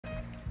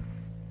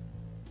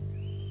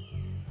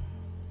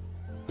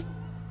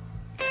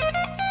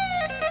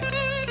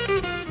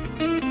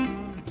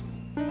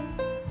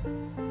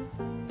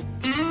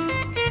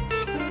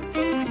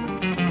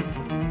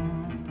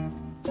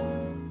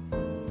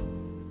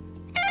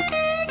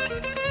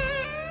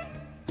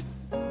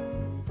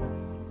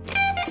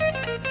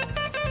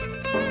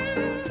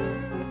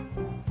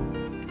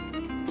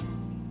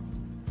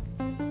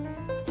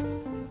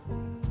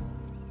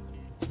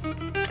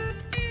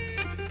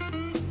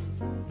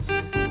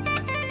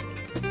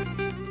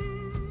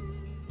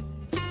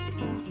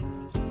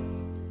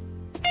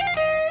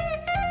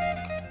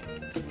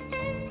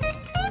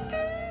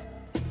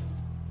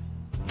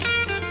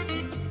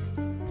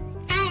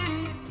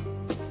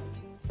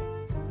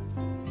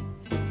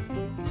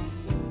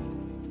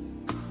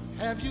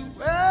Have you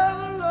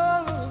ever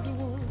loved a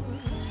woman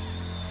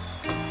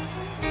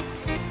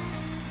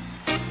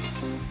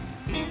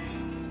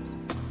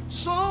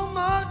so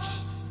much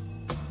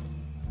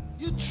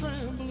you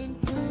tremble in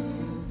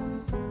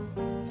pain?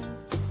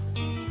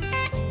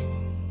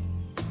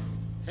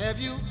 Have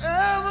you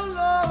ever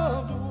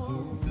loved a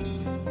woman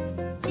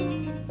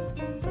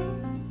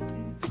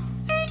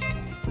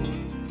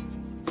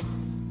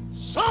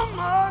so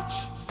much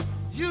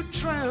you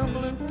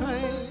tremble in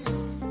pain?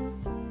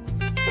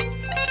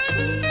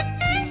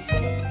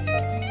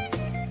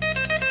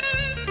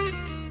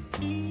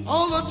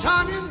 All the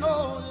time you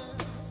know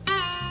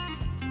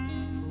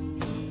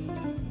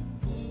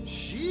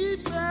she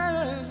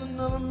bears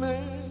another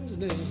man's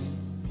name.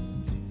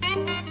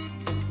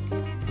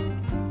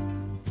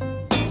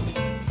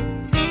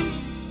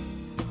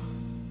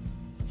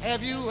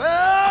 Have you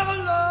ever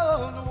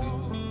loved a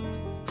woman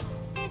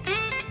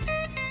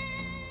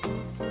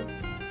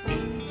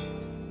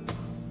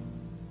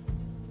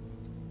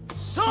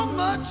so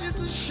much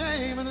it's a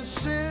shame and a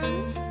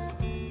sin?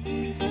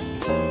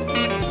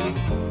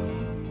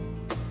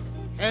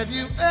 Have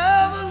you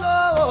ever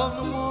loved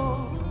a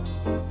woman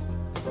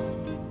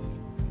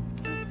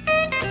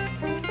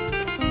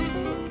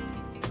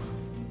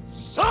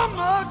so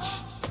much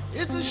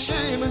it's a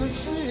shame and a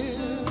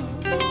sin?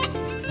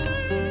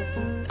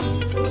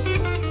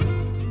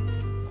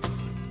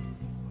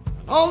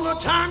 All the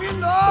time you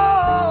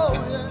know,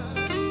 yeah,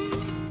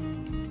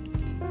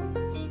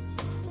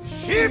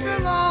 she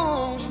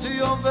belongs to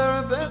your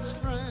very best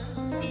friend.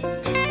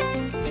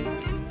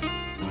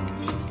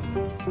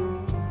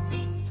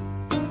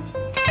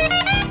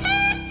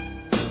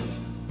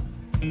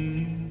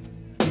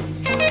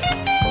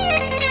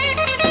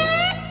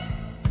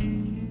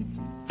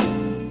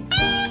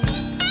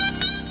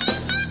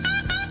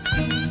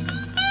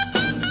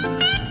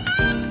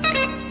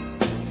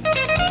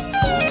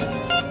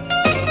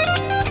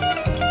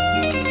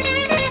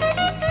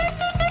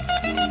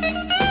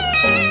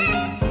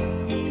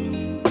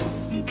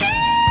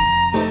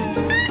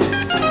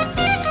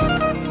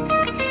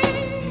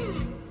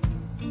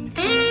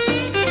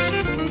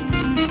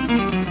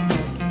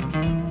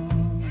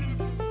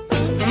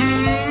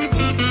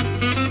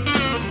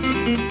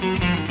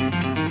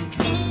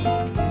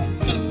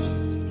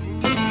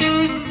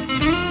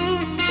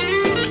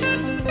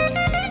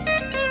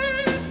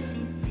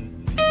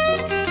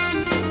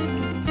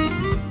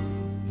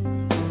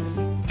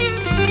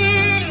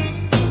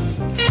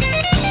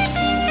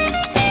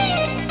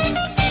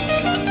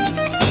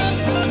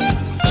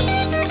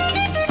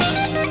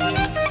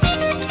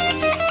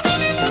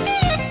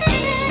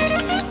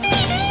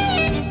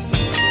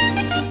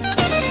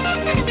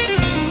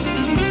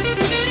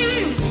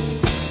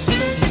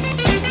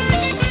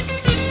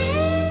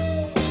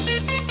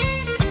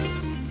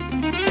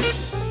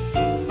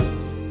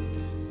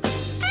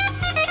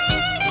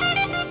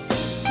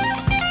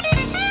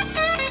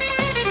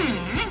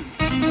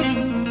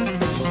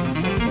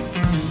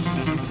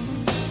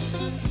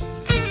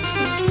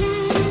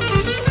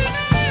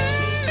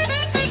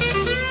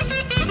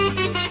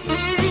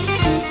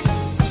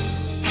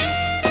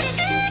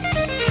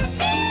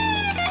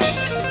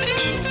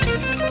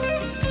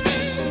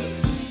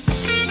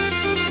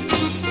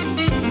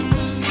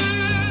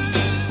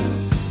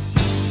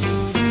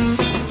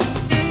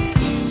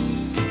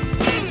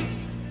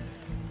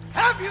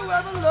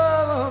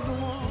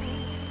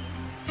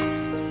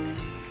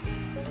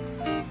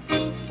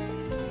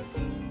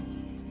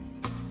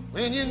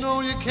 When you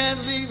know you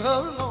can't leave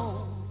her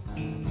alone.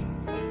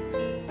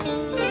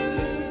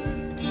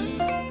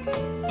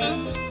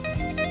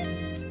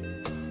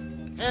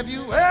 Have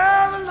you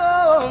ever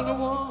loved a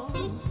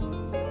woman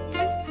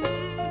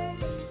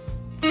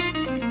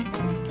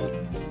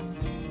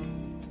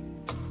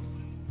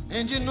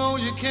and you know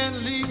you can't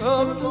leave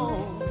her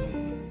alone?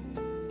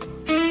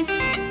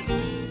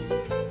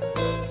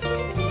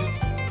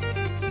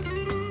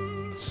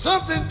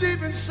 Something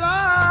deep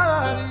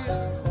inside you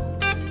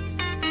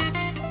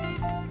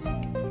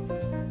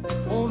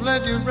won't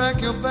let you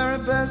wreck your very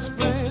best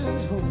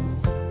friend's home.